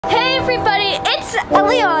everybody, it's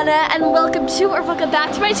Elliana and welcome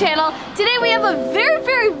back to my channel. Today we have a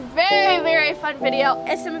very fun video.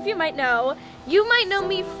 As some of you might know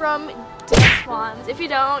me from Dance Moms. If you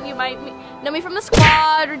don't, you might know me from The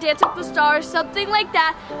Squad or Dancing with the Stars, something like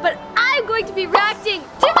that. But I'm going to be reacting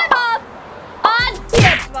to my mom on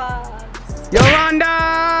Dance Moms. Yolanda!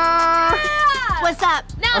 Yeah! What's up?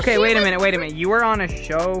 Now, okay, wait a minute. You were on a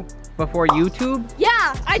show before YouTube? Yeah,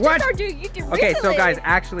 I just started doing YouTube recently. Okay, so guys,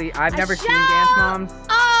 actually, I've never seen Dance Moms.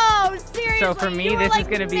 Oh, seriously? So for me, this is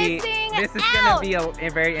gonna be a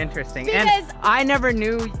very interesting. Because and I never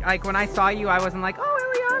knew, like when I saw you, I wasn't like, oh,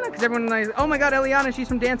 Elliana, because everyone was like, oh my God, Elliana, she's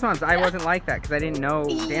from Dance Moms. I wasn't like that because I didn't know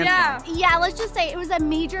Dance Moms. Yeah, let's just say it was a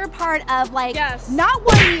major part of like, not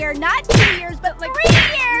 1 year, not 2 years, but like 3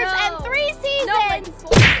 years and 3 seasons. No, like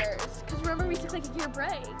 4 years. Because remember we took like a year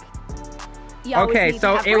break. Okay,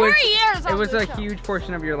 so it was a huge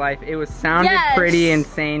portion of your life. It sounded pretty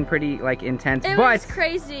insane, pretty like intense. It was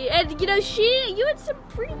crazy, and you know you had some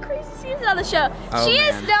pretty crazy scenes on the show. Oh, she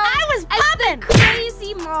is known as the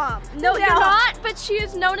crazy mom. No, you're not, but she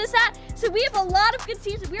is known as that. So we have a lot of good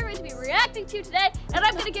scenes that we're going to be reacting to today, and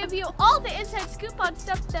I'm going to give you all the inside scoop on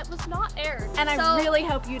stuff that was not aired. And I really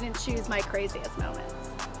hope you didn't choose my craziest moments.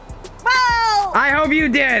 Well, I hope you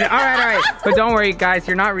did. All right. But don't worry, guys.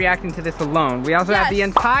 You're not reacting to this alone. We also have the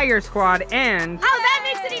entire squad and... Oh, that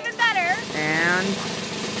makes it even better. And...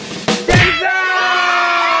 Denzo!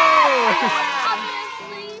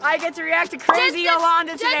 I get to react to crazy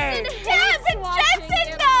Yolanda today. Jensen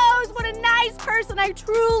knows what a nice person I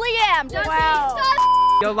truly am. Wow.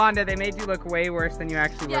 Yolanda, they made you look way worse than you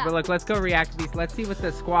actually were. But look, let's go react to these. Let's see what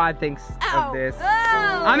the squad thinks of this.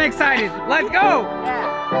 I'm excited. Let's go.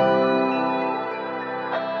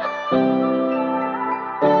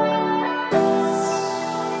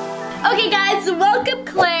 Okay guys, welcome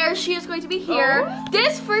Claire. She is going to be here.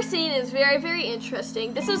 This first scene is very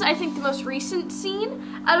interesting. This is, I think, the most recent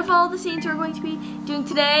scene out of all the scenes we're going to be doing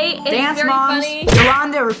today. It's Dance Moms, funny.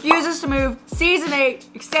 Yolanda refuses to move, season 8,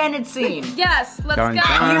 extended scene. Yes, let's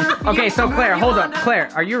go. Okay, so Claire, hold up. Claire,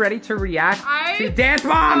 are you ready to react to Dance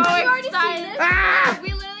Moms? We already seen this.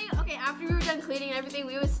 We literally, after we were done cleaning and everything,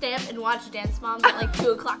 we would stamp and watch Dance Moms at like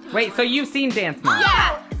 2 o'clock. Wait, so you've seen Dance Moms?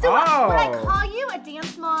 Yeah. So would I call you a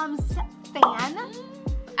Dance Moms fan?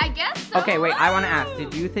 I guess so. Okay, wait, I want to ask,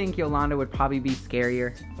 did you think Yolanda would probably be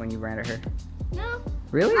scarier when you ran at her? No.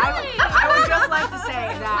 Really? I would just like to say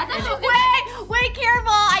that. Wait, careful.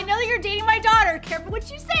 I know that you're dating my daughter. Careful what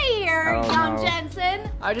you say here, young Jensen.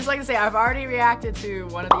 I would just like to say I've already reacted to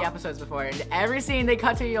one of the episodes before, and every scene they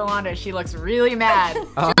cut to Yolanda, she looks really mad.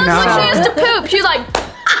 Oh, she looks like she has to poop. She's like...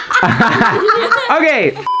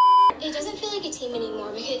 Okay. It doesn't feel like a team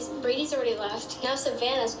anymore because Brady's already left. Now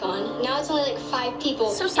Savannah's gone. Now it's only like 5 people.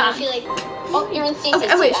 So sad. I feel like, oh, you're in Stacey's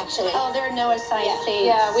seat, actually. Oh, there are no assigned seats.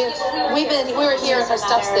 Yeah, we were here. Her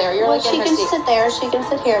stuff's there. You're like she can sit there. She can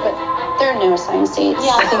sit here, but there are no assigned seats.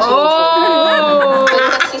 Yeah, I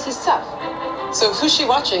think Stacey's tough. So who's she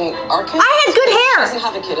watching? Our kid? I had good hair. She doesn't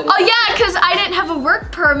have a kid in there. Oh yeah, because I didn't have a work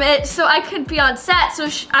permit, so I couldn't be on set. So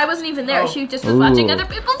I wasn't even there. She just was watching other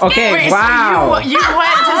people's games. Okay, wow. So you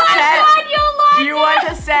went to set. You went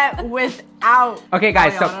to set without. Okay,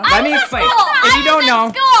 guys. So let me explain. If you don't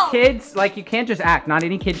know, kids you can't just act. Not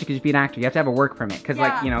any kid can just be an actor. You have to have a work permit because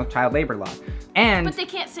child labor law. And but they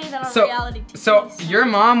can't say that on reality TV. So your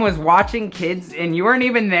mom was watching kids and you weren't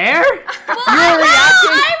even there? Well, you were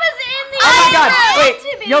reacting? I was in the Oh my God!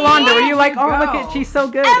 Wait, Yolanda, were you like, oh look at she's so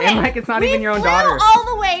good, and like it's not even your own daughter? We flew all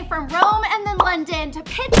the way from Rome and then London to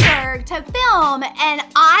Pittsburgh to film, and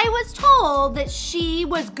I was told that she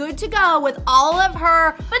was good to go with all of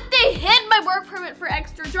her. But they hid my work permit for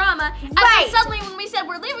extra drama. And then suddenly when we said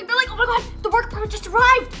we're leaving, they're like, oh my God, the work permit just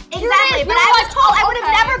arrived. Exactly, but I was told I would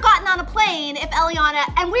have never gotten on a plane if Elliana,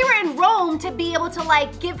 and we were in Rome to be able to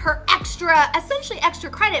like give her essentially extra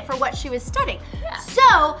credit for what she was studying. Yeah.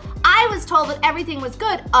 So I was told that everything was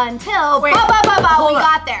good until we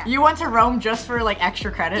got there. You went to Rome just for like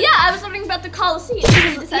extra credit? Yeah, I was learning about the Colosseum.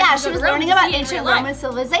 She was learning about ancient Roman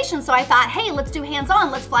civilization, so I thought, hey, let's do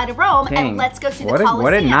hands-on, let's fly to Rome, and let's go see the Colosseum.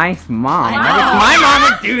 What a nice mom. My mom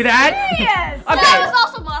would do that. Yes. Okay. I was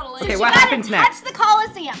also modeling. Okay, what happens next? Touch the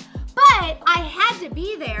Colosseum. But I had to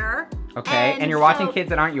be there. Okay, and you're watching kids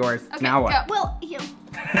that aren't yours. Okay, now what? Well,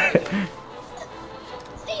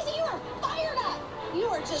 Stacey, you are fired up. You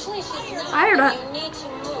are just fired up. You need to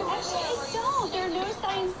move. No, there are no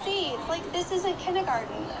assigned seats. Like, this isn't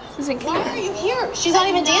kindergarten. Why are you here? She's not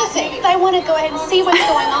even dancing. I want to go ahead and see what's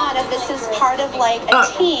going on if this is part of like a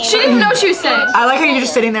team. She didn't know she was saying. I like how you're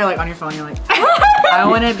just sitting there like on your phone. You're like. I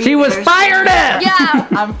want to be. She was fired up. Yeah.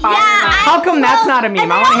 I'm fired up. How come that's not a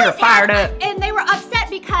meme? I want to hear fired up. And they were upset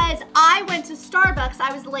because I went to Starbucks.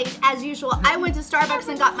 I was late as usual. I went to Starbucks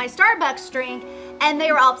and got my Starbucks drink, and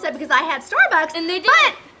they were all upset because I had Starbucks. And they did.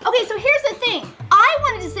 But okay, so here's the thing. I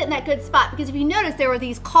wanted to sit in that good spot because if you notice, there were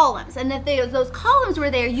these columns, and if those columns were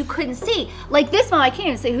there, you couldn't see. Like this one, I can't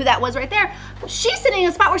even see who that was right there. She's sitting in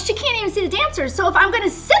a spot where she can't even see the dancers. So if I'm gonna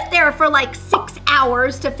sit there for like 6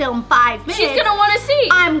 hours to film 5 minutes, she's gonna want to see.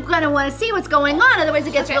 I'm gonna want to see what's going on. Otherwise,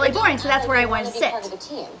 it gets really boring. So that's where I want to sit.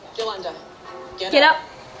 Yolanda, Get up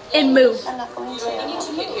and move. I'm not going to. You need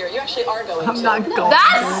to get here. You actually are going I'm to. not going.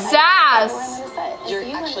 That's sass. You're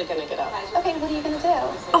actually gonna get up. Okay, what are you gonna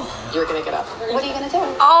do? You're gonna get up. What are you gonna do?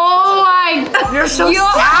 Oh my. You're so Yo,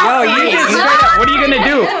 sassy. you just straight up, what are you gonna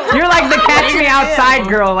do? You're like the catch me outside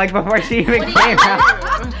girl, like before she even came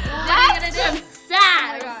out. That's some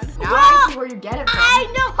sass. Now I see where you get it from. I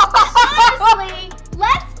know. Honestly,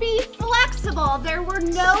 let's be flexible. There were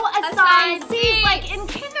no assigned C's. Like in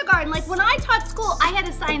kindergarten, like when I taught school, I had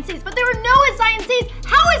assigned C's, but there were no assigned C's.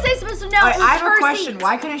 How is they supposed to know it was I have her a question. seat?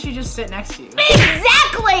 Why couldn't she just sit next to you?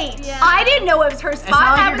 Exactly. Yeah. I didn't know it was her spot. It's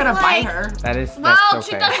not like I you're was gonna bite like, her. That's Well, so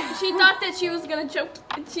she fair. thought that she was gonna choke.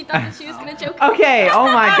 She thought that she was gonna choke. Okay, oh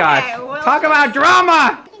my gosh. well, Talk about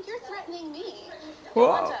drama. I think you're threatening me.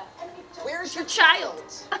 Whoa. Where's Your child.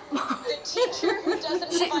 The teacher who doesn't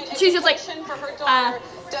provide she's just like, education for her daughter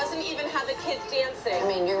doesn't even have the kids dancing. I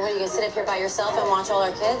mean, what, are you gonna sit up here by yourself and watch all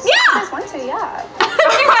our kids? You guys want to, yeah.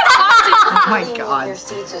 Oh my Move god. your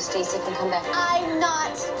seat so Stacy can come back. I'm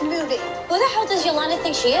not moving. Who the hell does Yolanda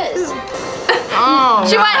think she is? Oh.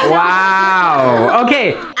 She went. Wow.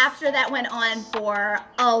 Okay. after that went on for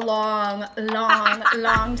a long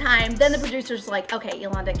time, then the producer's like, okay,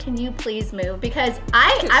 Yolanda, can you please move? Because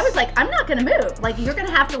I was like, I'm not gonna move. Like, you're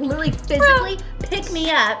gonna have to literally physically pick me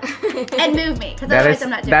up and move me, because otherwise I'm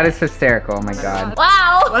not doing That it. is hysterical. Oh my god.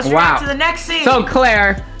 Wow. Let's Wow. react to the next scene. So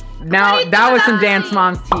Claire, now What do you that think was some about Dance it?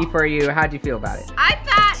 Mom's tea for you. How'd you feel about it? I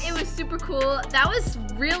thought it was super cool. That was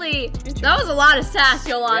a lot of sass,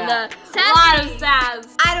 Yolanda. Yeah. A lot of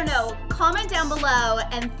sass. I don't know. Comment down below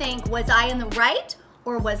and think, was I in the right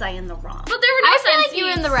or was I in the wrong? But there were no I feel assigned like you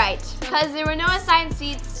were in the seats. right because there were no assigned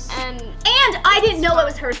seats and And I didn't know it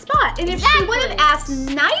was her spot. And if she would have asked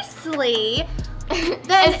nicely, then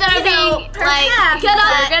Instead of you know, being perhaps, like, get up,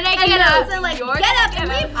 that- you're gonna and get no, up, so like, you're get gonna up and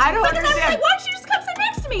get leave. I don't because I was understand. like, why don't you just come sit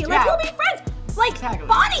next to me? Like, Yeah. we'll be friends. Like, Exactly.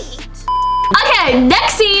 body heat. Okay,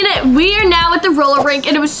 next scene, we are now at the roller rink,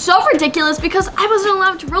 and it was so ridiculous because I wasn't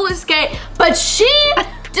allowed to roller skate, but she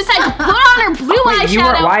decided to put on her blue Wait,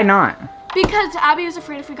 eyeshadow why not? because Abby was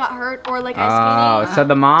afraid if we got hurt or like ice Oh, skating. so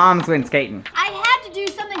the moms went skating. I had to do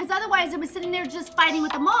something because otherwise it was sitting there just fighting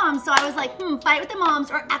with the moms. So I was like, fight with the moms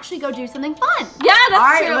or actually go do something fun. Yeah, that's All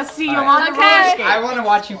right, true. let's see All Yolanda right. roller Okay. skate. want to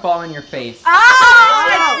watch you fall on your face.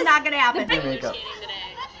 Oh, it's not gonna happen. Makeup.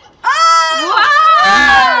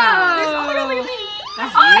 Wow!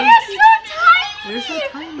 That's Oh, neat. you're so tiny! You're so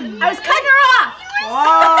tiny. I was cutting her off.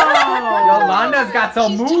 Whoa. Yolanda's got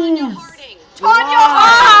some moves. Tanya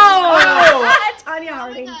Oh! Tanya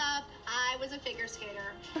Harding. I was a figure skater.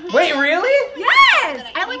 Wait, really? Yes.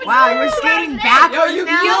 I live in Wow, Silver you're Lake. skating backwards you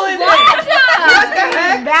now? killing it. What? What the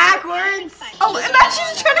heck? Backwards? Oh, and now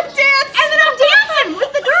she's trying to dance. And then I'm dancing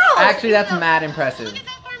with the girls. Actually, that's mad impressive.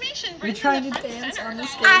 You're trying to dance on the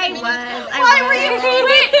skate. I was. Why were you?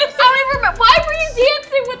 Wait, I don't even remember. Why were you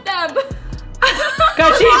dancing with them?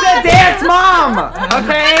 Cause she's a dance mom,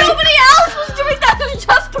 okay? Nobody else was doing that. It was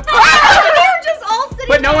just her. They were just all sitting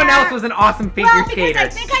But no one there. else was an awesome figure Well, because skater. I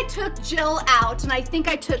think I took Jill out and I think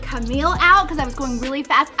I took Camille out because I was going really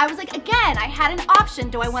fast. I was like, again, I had an option.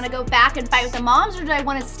 Do I want to go back and fight with the moms or do I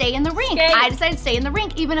want to stay in the rink? Skate. I decided to stay in the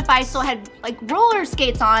rink even if I still had like roller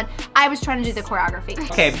skates on. I was trying to do the choreography.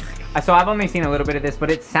 Okay, so I've only seen a little bit of this, but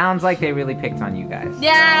it sounds like they really picked on you guys.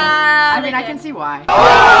 Yeah. I mean, I can see why.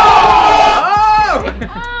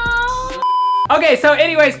 Okay, so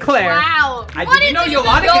anyways, Claire. Wow. Did you know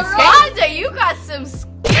Yolanda can skate? Yolanda, you got some skills.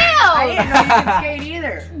 I didn't know you could skate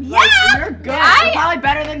either. Like, you're good. You're probably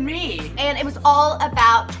better than me. And it was all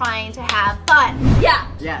about trying to have fun. Yeah.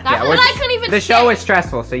 Yeah. That's what I couldn't even The show say. was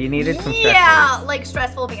stressful, so you needed some stress. Yeah, like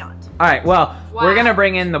stressful beyond. All right, well, we're Wow. gonna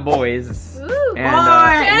bring in the boys. Ooh. And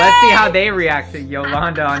Boys! let's see how they react to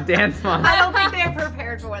Yolanda on Dance Mom. I don't think they're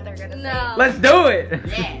prepared for what they're gonna say. No. Let's do it.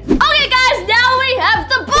 Okay, guys, now we have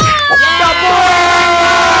the boys. The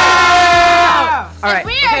boys! All right,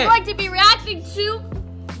 We are okay. going to be reacting to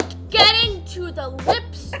Getting to the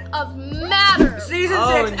Lips of Matter. Season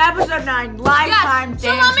 6, episode 9, Lifetime Yes. Dance So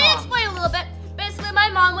let me Mom. explain a little bit. Basically, my my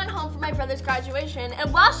mom went home for my brother's graduation,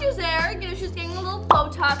 and while she was there, you know, she was getting a little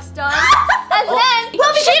Botox done, and then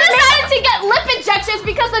she decided to get lip injections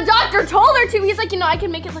because the doctor told her to. He's like, you know, I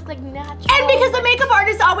can make it look like natural. And because the makeup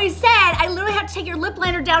artist always said, I literally have to take your lip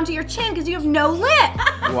liner down to your chin because you have no lip.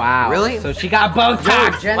 Wow. Really? So she got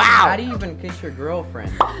Botox. Jen, wow. How do you even kiss your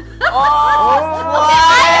girlfriend? Okay,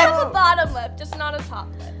 I have a bottom lip, just not a top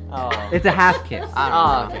lip. Oh. It's a half kiss.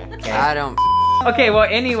 Okay. I don't. Okay, well,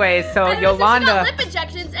 anyways, so and Yolanda. So she got lip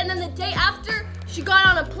injections, and then the day after, she got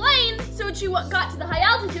on a plane, so when she got to the high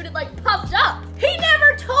altitude, it like puffed up. He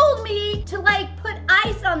never told me to like put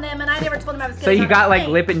ice on them, and I never told him I was So you got like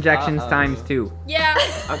lip injections times 2. Yeah.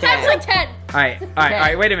 Okay. That's like 10. All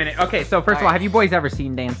right, wait a minute. Okay, so first of all, have you boys ever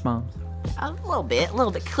seen Dance Moms? A little bit,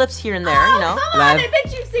 clips here and there, you know. Come on, I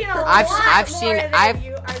bet you've seen a lot I've more seen, than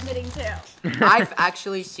you are admitting to. I've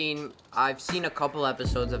actually seen, I've seen a couple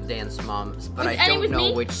episodes of Dance Moms, but I don't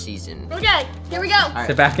know which season. Okay, here we go. Right.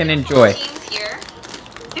 Sit back and enjoy. Team's here.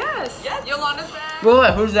 Yes. Yes. Yolanda's back.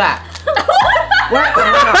 Wait, who's that?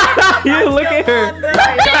 You look at her. What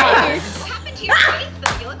happened to your face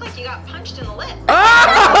though? You look like you got punched in the lip.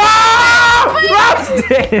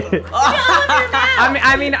 Roasted!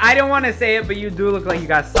 I mean, I don't want to say it, but you do look like you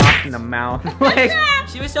got socked in the mouth. Like,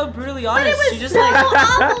 She was so brutally But honest. it was She just so like.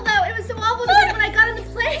 awful though. It was so awful because when I got on the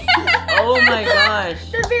plane, Oh my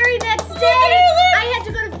gosh. the very next day, I had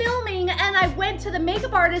to go to filming, and I went to the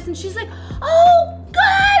makeup artist, and she's like, "Oh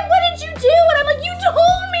God, what did you do?" And I'm like, "You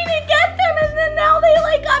told me to get them, and then now they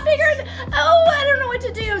like got bigger. And, oh, I don't know what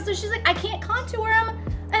to do." So she's like, "I can't contour them."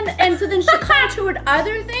 And so then she contoured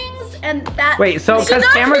other things, and that. wait, so She's because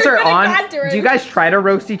not cameras very are good at on, contouring. do you guys try to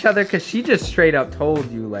roast each other? Because she just straight up told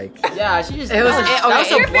you, like. Yeah, she just. You're very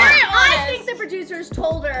honest. I think the producers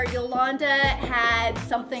told her Yolanda had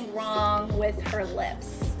something wrong with her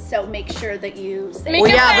lips. So make sure that you say Well,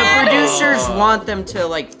 yeah, the producers want them to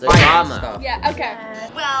like fight and stuff. Yeah, okay.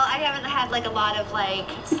 Well, I haven't had like a lot of like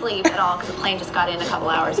sleep at all because the plane just got in a couple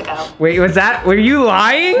hours ago. Wait, were you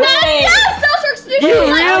lying? Yes, those are stupid.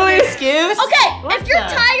 You really? Excuse? Okay, if you're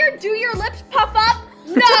tired, do your lips puff up?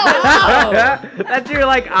 No. That's your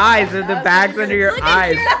like eyes or the bags under your Look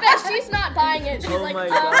eyes. at Kira's face. She's not buying it. She's like, my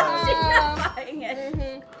God. she's not buying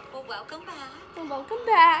it. Well, welcome back. Welcome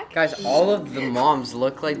back. Guys, all of the moms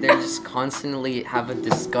look like they just constantly have a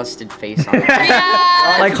disgusted face on them.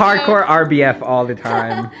 Yeah. Like hardcore RBF all the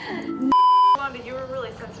time. Yolanda, you were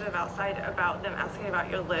really sensitive outside about them asking about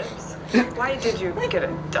your lips. Why did you get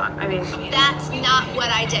it done? I mean, That's not what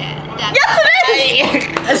I did.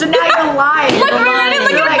 That's So now you're lying. Look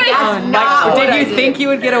at her face. Did you think you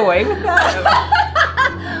would get away with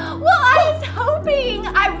that? Well, I was hoping.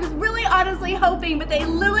 I was really honestly hoping, but they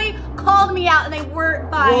literally called me out and they weren't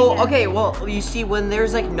buying it. Well, okay, well, you see, when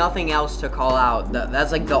there's like nothing else to call out,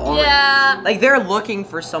 that's like the only. Yeah. Like they're looking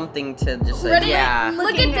for something to just like, Ready? yeah.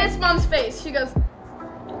 Look at this mom's face. She goes,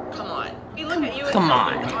 come on. We look at you and Come say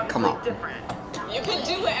on, it's come on. obviously different. You can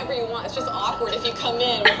do whatever you want. It's just awkward if you come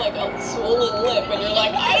in with like a swollen lip and you're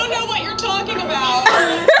like, I don't know what you're talking about.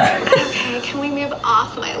 okay. Can we move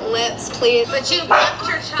off my lips, please? But you left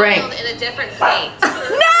your child in a different state.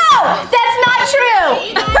 No, that's not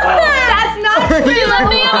true. That's not true. you left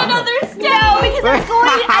me in another state. No, because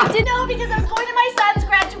I didn't know because I was going to my son's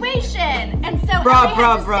graduation, and so Ellie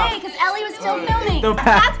had to stay because Ellie was still filming.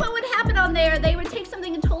 That's what would happen on there. They would take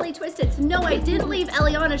something and totally twist it. So no, I didn't leave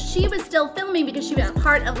Elliana. She was still filming because she was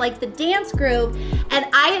part of like the dance group, and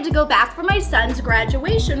I had to go back for my son's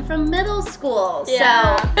graduation from middle school.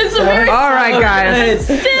 Yeah. So It's a very All right, guys.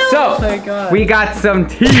 So we got some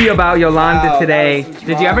tea about Yolanda today.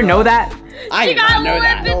 Did you ever know that? I She got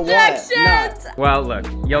lip injections. Well, look,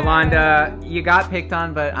 Yolanda, you got picked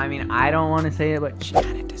on, but I mean, I don't want to say it, but she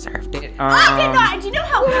kind of deserved it. I did not. Do you know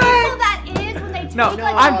how painful that is when they take No,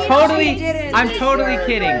 like I'm a totally your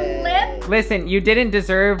kidding. lip? Listen, you didn't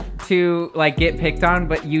deserve to like get picked on,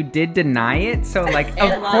 but you did deny it, so like,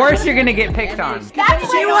 of course you're gonna get picked on.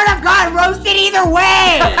 She would have gotten roasted either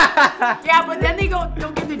way. Yeah, but then they don't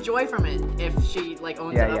get the joy from it if she like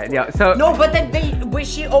owns it up. Yeah. So No, but then but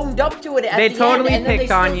she owned up to it at they the totally end, and then picked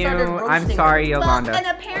they on still you. started I'm roasting sorry, her. Yolanda. Well,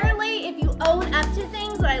 and apparently, if you own up to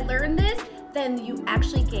things, and I learned this, then you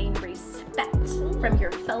actually gain respect from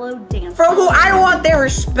your fellow dancers. For who? I don't want their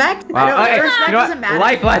respect. Wow, know, okay, respect you know doesn't what? matter.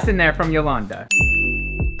 Life lesson there from Yolanda.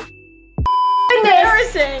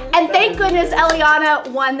 Embarrassing. And thank goodness Elliana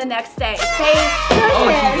won the next day. Thank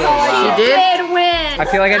goodness. Wow. She did win. I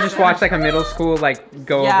feel like I just watched like a middle school like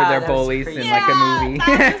go Yeah, over their that was bullies crazy. in like a movie.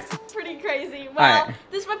 That was pretty crazy. Well, Alright.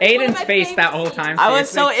 this might be one of Aiden's my face that favorite whole time. I was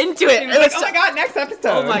so into it. It was like, oh my god, next episode.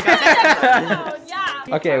 Oh my god. scenes. Yeah.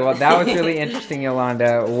 Okay, well that was really interesting,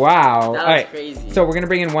 Yolanda. Wow. That All right, was crazy. so we're gonna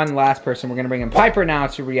bring in one last person. We're gonna bring in Piper now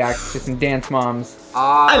to react to some dance moms.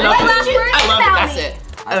 I love it. I love it.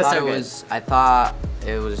 That's it. I thought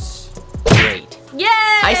it was great. Yay!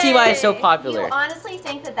 I see why it's so popular. You honestly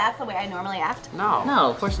think that that's the way I normally act? No,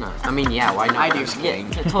 of course not. I mean, yeah, why not? I do. Yeah,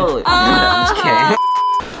 totally. I'm just kidding.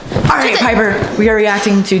 Alright, Piper, we are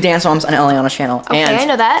reacting to Dance Moms on Elliana's channel. Okay, I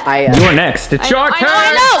know that. You're next. It's your turn.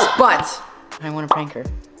 I know. But I want to prank her.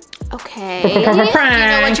 Okay. Do you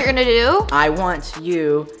know what you're gonna do? I want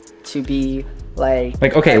you to be like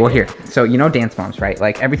okay, well here. So you know Dance Moms, right?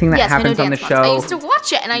 Like everything that happens on the show. I used to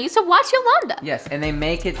watch it, and I used to watch Yolanda. Yes, and they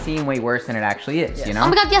make it seem way worse than it actually is. You know? Oh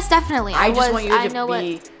my God, yes, definitely. I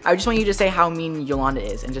just want you to say how mean Yolanda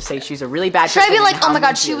is, and just say she's a really bad person. Should I be like, oh my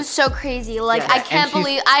God, she was so crazy. Like I can't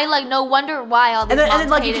believe. No wonder why all these moms and then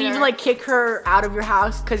like if you hated need to her. like kick her out of your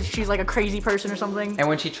house because she's like a crazy person or something. And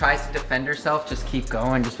when she tries to defend herself, just keep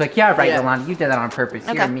going. Just be like, yeah, right, Yolanda, you did that on purpose.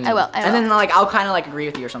 Okay, You're mean. I will. And then like I'll kind of like agree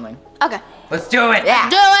with you or something. Okay. Let's do it. Yeah.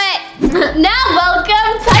 Do it. Now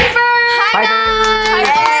welcome Piper. Hi guys.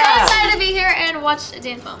 Yeah. I'm so excited to be here and watch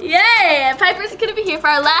Dance Mom. Yay! Piper's gonna be here for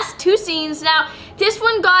our last 2 scenes. Now, this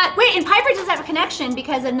one got... Wait, and Piper does have a connection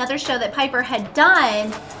because another show that Piper had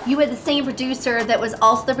done, you had the same producer that was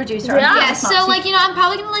also the producer of Yeah, Dance Moms. so like, you know, I'm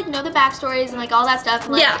probably gonna like know the backstories and like all that stuff.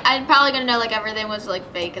 And, like, Yeah. I'm probably gonna know like everything was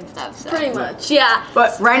like fake and stuff. So. Pretty much, yeah.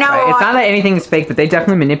 But right now, Right, it's not that anything's fake, but they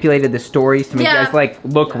definitely manipulated the stories to make you guys like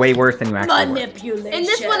look way worse than you actually were. In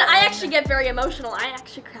this one, I actually get very emotional. I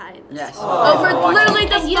actually cried. Yes. Over literally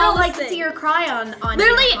the And you don't like thing. to see her cry on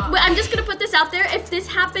Literally, Dance Moms. I'm just gonna put this out there. If this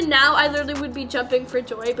happened now, I literally would be jumping for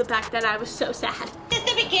joy, but back then I was so sad. This is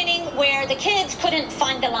the beginning where the kids couldn't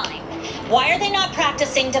find the line. Why are they not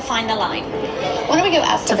practicing to find the line? Why don't we go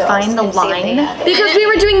ask the girls find the and see if they line? know? Because we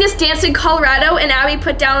were doing this dance in Colorado, and Abby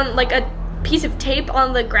put down like a piece of tape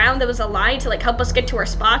on the ground that was a line to like help us get to our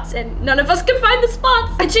spots, and none of us could find the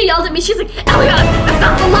spots. And she yelled at me. She's like, Elliana, that's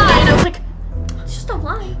not the line. I was like, it's just a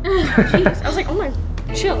line. Jeez. I was like, oh my,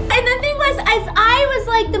 chill. And the thing was, as I was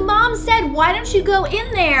like, the mom said, why don't you go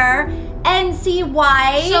in there and see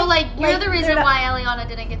why? So like, you're the reason they're not- why Elliana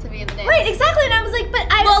didn't get to be in the dance. Right, exactly. And I was like, but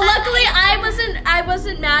Well, luckily I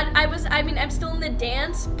wasn't mad. I mean, I'm still in the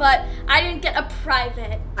dance, but I didn't get a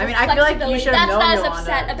private. I mean, I feel like you should have That's known what I was Yolanda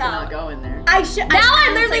upset to about. not go in there. I should. Now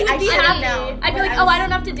I literally would be happy. I'd be like, oh, I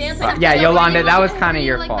don't have to dance. I have to Yeah, go. Yolanda, that was kind of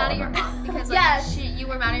your like fault. mad at your mom because like Yes. you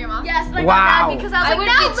were mad at your mom. Yes, and I Wow. got mad because I was I like, would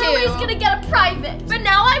now be too. Lily's gonna get a private. But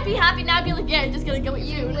now I'd be happy. Now I'd be like, yeah, I'm just gonna go with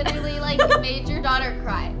You you. literally like made your daughter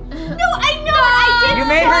cry. No, I know. I did. You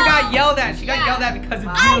made her so. got yelled at. She got yelled at because of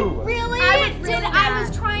I you. really I was did. really I mad.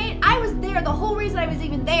 was trying. I was there. The whole reason I was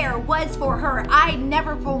even there was for her. I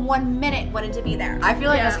never for 1 minute wanted to be there. I feel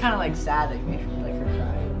like that's kind of like sad that you made like her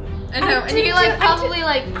cry. I know, and you did like too. probably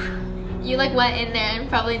like you like went in there and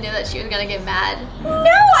probably knew that she was gonna get mad. No,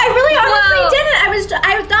 I really honestly Well, didn't.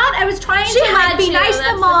 I thought I was trying She to had like, be to, nice that's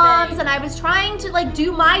to the moms, thing. and I was trying to like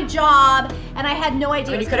do my job, and I had no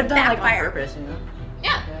idea. I mean, it you was could have gonna done like on backfire. purpose, you know?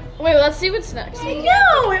 Yeah. Wait, let's see what's next. I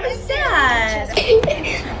know, it was sad.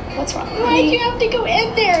 What's wrong? Why'd you have to go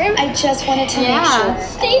in there? I just wanted to Yeah. make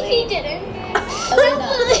sure. Stacy didn't.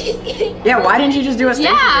 Yeah, why didn't you just do a Stacy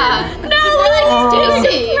Yeah. did? No, like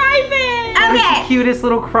Stacy. Okay. Cutest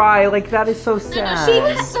little cry. Like that is so sad. She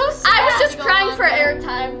was so sad. I was just to go crying on for there.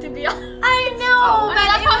 airtime, to be honest. I know, I but mean,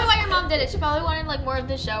 that's it probably was- why your mom did it. She probably wanted like more of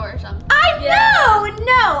the show or something. I know,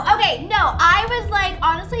 no, okay, no. I was like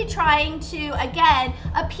honestly trying to again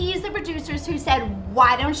appease the producers who said,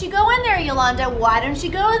 "Why don't you go in there, Yolanda? Why don't you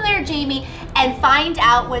go in there, Jamie, and find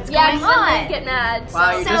out what's Yeah, going because on?" I get mad.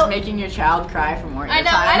 Wow, you're So- just making your child cry for more I know,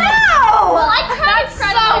 time. I know. No, Well, I cried that's so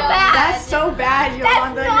so bad. That's so bad,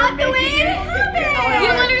 Yolanda. not you're the way making it it happened. You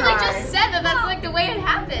Elliana literally cry. just said that that's like the way it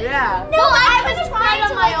happened. Yeah. No, Well, I I could've was cried trying on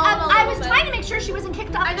to my like, own a I little was bit. trying to make sure she wasn't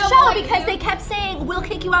kicked off I the know, show but, like, because you- they kept saying, "We'll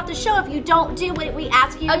kick you off the show if you don't do what we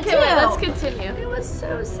ask you to do." Okay, wait, let's continue. It was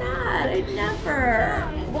so sad. I never.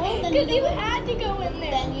 Well, then you had to go in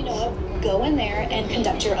there. Then, you know what? Go in there and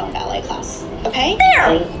conduct your own ballet class. Okay?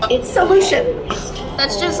 There. It's Solution.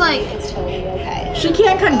 That's just like It's totally okay. She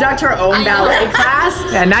can't conduct her own ballet class.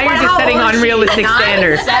 Yeah, now you're just setting unrealistic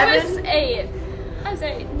standards. I was 8. I was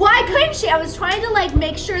 8. Why couldn't she? I was trying to like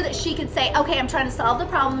make sure that she could say, "Okay, I'm trying to solve the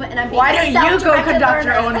problem," and I'm being Why a don't you go self-directed conduct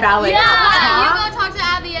your learner. own ballet yeah. class? You huh? go talk to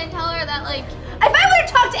Abby and tell her that like If I would have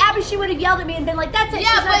talked to Abby, she would have yelled at me and been like, "That's it. yeah,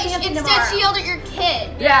 she's not but dancing instead tomorrow." she yelled at your kid.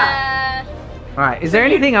 Yeah. All right. Is there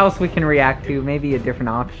anything else we can react to? Maybe a different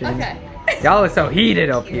option. Okay. Y'all are so heated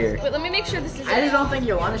up here. Wait, let me make sure this is I it. just don't think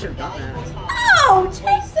Yolanda should have done that. Oh,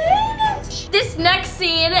 Jason! this next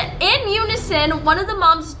scene, in unison, one of the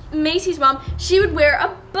moms, Macy's mom, she would wear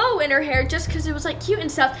a bow in her hair just because it was like cute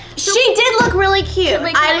and stuff. So she did look really cute,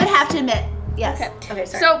 I would have to admit. Yes. Okay,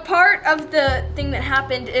 sorry. So part of the thing that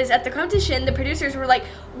happened is at the competition, the producers were like,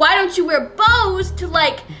 why don't you wear bows to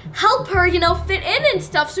like help her, you know, fit in and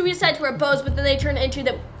stuff. So we decided to wear bows, but then they turned into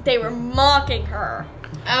that they were mocking her.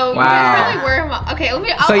 Oh, wow. You really were. Okay, let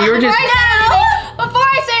me. So you were just. Before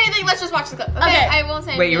I say anything, let's just watch the clip. Okay, I won't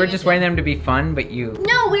say anything. Wait, you were just wearing them to be fun, but you.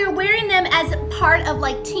 No, we were wearing them as part of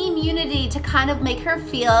like team unity to kind of make her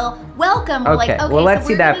feel welcome. Okay, Like, okay, well, let's so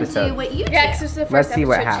see we're the gonna episode. do what you do. Yeah, 'cause this is the first Let's see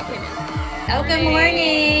what episode she happens. came in. Oh, good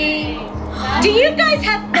morning. Do you guys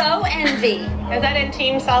have bow envy? Is that in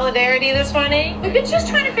team solidarity this morning? We've been just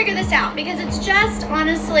trying to figure this out because it's just,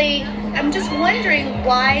 honestly, I'm just wondering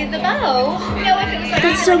why the bow. You know, if it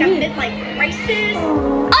was like, a midlife crisis. A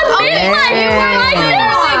midlife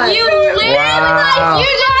crisis? You live You did not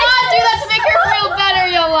do that to make her feel better,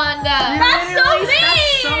 Yolanda. That's so mean.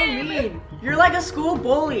 That's so mean. You're like a school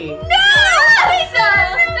bully. The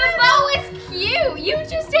bow is cute. You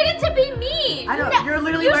just did it to be mean. I know. You're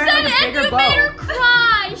literally You wearing said like a and bigger you bow. made her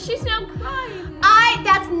cry. She's now crying.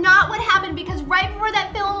 That's not what happened because right before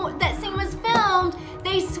that scene was filmed,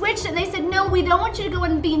 they switched and they said, no, we don't want you to go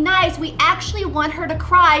and be nice. We actually want her to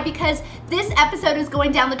cry because this episode is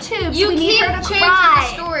going down the tubes. You so we need keep her to changing cry.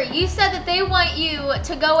 the story. You said that they want you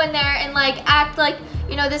to go in there and like act like,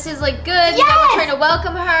 you know, this is like good. You know, we're trying to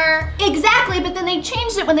welcome her. Exactly, but then they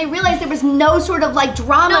changed it when they realized there was no sort of like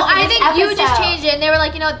drama. No, for I this think you just episode. changed it and they were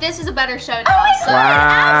like, you know, this is a better show now. Oh my so.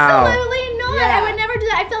 God, absolutely not. Yeah. I would never do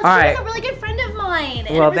that. I felt All she right. was a really good friend of mine.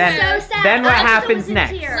 And Well, it was then- so sad. then what I just happens was in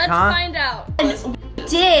next? tears. Let's find out.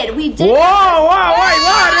 We did. Whoa, wait,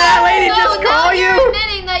 what? Did that lady So just now call you're you?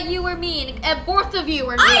 admitting that you were mean. And both of you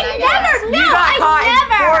were mean, I guess. never, no, You got I caught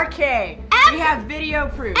never. in 4K. We have video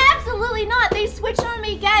proof. Absolutely not. They switched on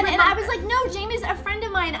me again, and I was like, no, Jamie's a friend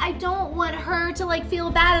of mine. I don't want her to like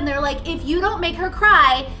feel bad. And they're like, if you don't make her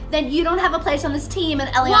cry, then you don't have a place on this team. And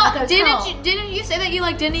Elliana goes home. Didn't you say that you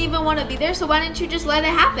like didn't even want to be there? So why didn't you just let it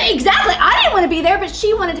happen? Exactly. I didn't want to be there, but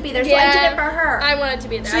she wanted to be there, so I did it for her. I wanted to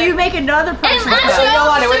be there. So you make another person.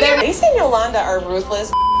 Yolanda, Lisa and Yolanda are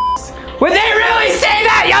ruthless. Would they really say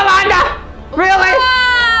that, Yolanda? Really?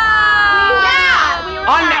 Yeah, we were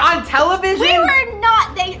On television? We were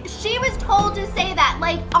not. She was told to say that.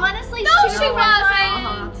 Like honestly, No, she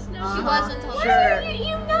wasn't. No, she wasn't. Sure.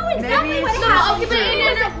 You know exactly what Maybe happened. Okay,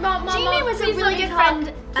 Jamie was a really good friend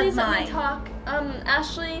of Please let me mine. talk.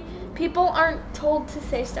 Ashley, people aren't told to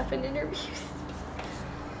say stuff in interviews.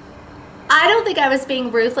 I don't think I was being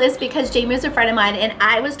ruthless because Jamie was a friend of mine and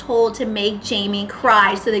I was told to make Jamie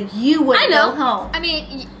cry so that you wouldn't go home. I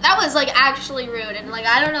mean, that was like actually rude and like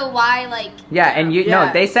I don't know why like. Yeah, and you Yeah.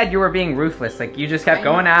 no, they said you were being ruthless. Like you just kept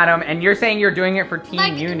going at them, and you're saying you're doing it for team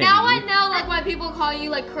Like unity. now I know like why people call you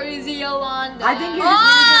like crazy Yolanda. I think you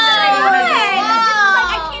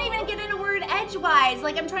I can't even get in a word edgewise.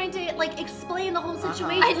 Like I'm trying to like explain the whole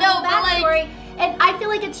situation. I know, the whole but, like- backstory, and I feel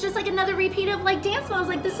like it's just like another repeat of like Dance Moms.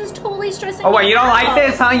 Like this is totally stressing. Oh, me what, you don't out. like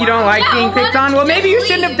this, huh? You don't like Yeah, being why picked don't on? you Well, maybe you just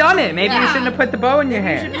shouldn't have leave? done it. Maybe you Yeah. shouldn't have put the bow in your You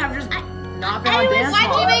hair. shouldn't have just not been on dance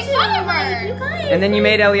Why'd you make fun of You her? guys, And then you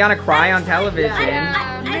made Elliana cry on television.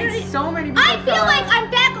 I Made so many people I feel cry. like I'm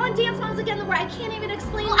back on Dance Moms again where I can't even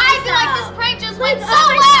explain Well, I feel like this myself. prank just went so oh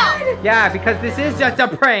my well. God. Yeah, because this is just a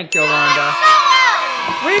prank, Yolanda.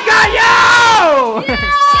 We got you!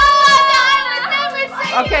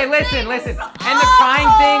 Okay, listen. And the crying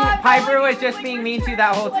thing, Piper was just being mean to you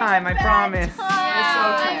that whole time, I promise.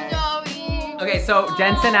 Okay, so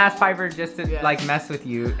Jensen asked Piper just to like mess with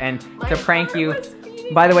you and to prank you.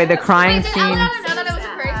 By the way, the crying scene.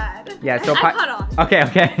 Yeah, so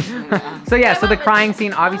okay. So yeah, so the crying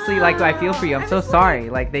scene, obviously, like I feel for you. I'm so sorry.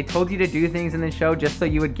 Like they told you to do things in the show just so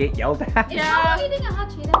you would get yelled at. Yeah. Is someone eating a hot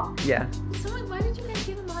Cheeto? Yeah. Someone, why did you guys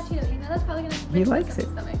give him a hot Cheeto? You know that's probably gonna. He likes it.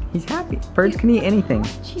 He's happy. Birds can eat anything.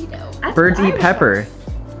 Cheeto. Birds eat pepper.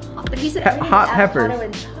 But he said Hot peppers. avocado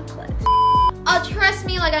and chocolate. Trust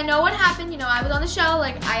me, like I know what happened. You know, I was on the show.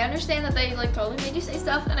 Like I understand that they like totally made you say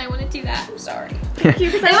stuff, and I wouldn't do that. I'm sorry. It was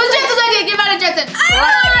Jensen's idea. Give out a Jensen.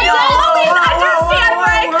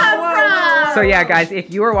 So yeah, guys,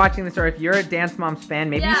 if you are watching this or if you're a Dance Moms fan,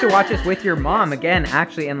 maybe you should watch this with your mom again,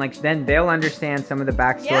 actually, and like then they'll understand some of the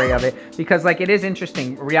backstory of it because like it is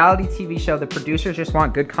interesting. Reality TV show, the producers just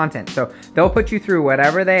want good content, so they'll put you through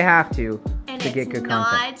whatever they have to get good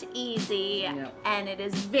content. It's not easy, and it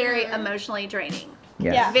is very emotionally draining.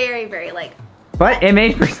 Yes. Very, very like. But it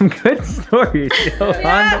made for some good stories,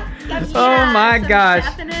 Yolanda. Oh my gosh.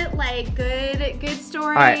 Definite like good stories.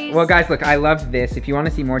 All right, well guys, look, I loved this. If you want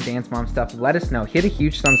to see more Dance Mom stuff, let us know. Hit a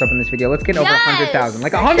huge thumbs up in this video. Let's get over 100,000,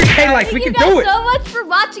 like 100K likes. We can do it. Thank you guys so much for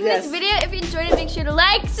watching this video. If you enjoyed it, make sure to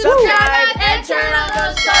like, subscribe, and turn on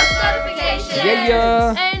those post notifications.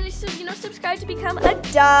 Yeah. And so, you know, subscribe to become a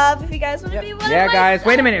dove if you guys want to be one of my guys.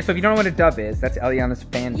 Wait a minute. So if you don't know what a dove is, that's Eliana's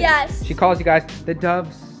fan base. Yes. She calls you guys the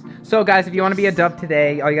doves. So guys, if you want to be a dove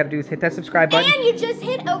today, all you got to do is hit that subscribe button. And you just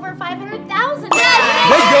hit over 500,000. Let's go.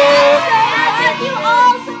 Thank you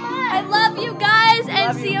all so much. I love you guys,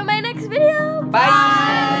 and see you in my next video. Bye.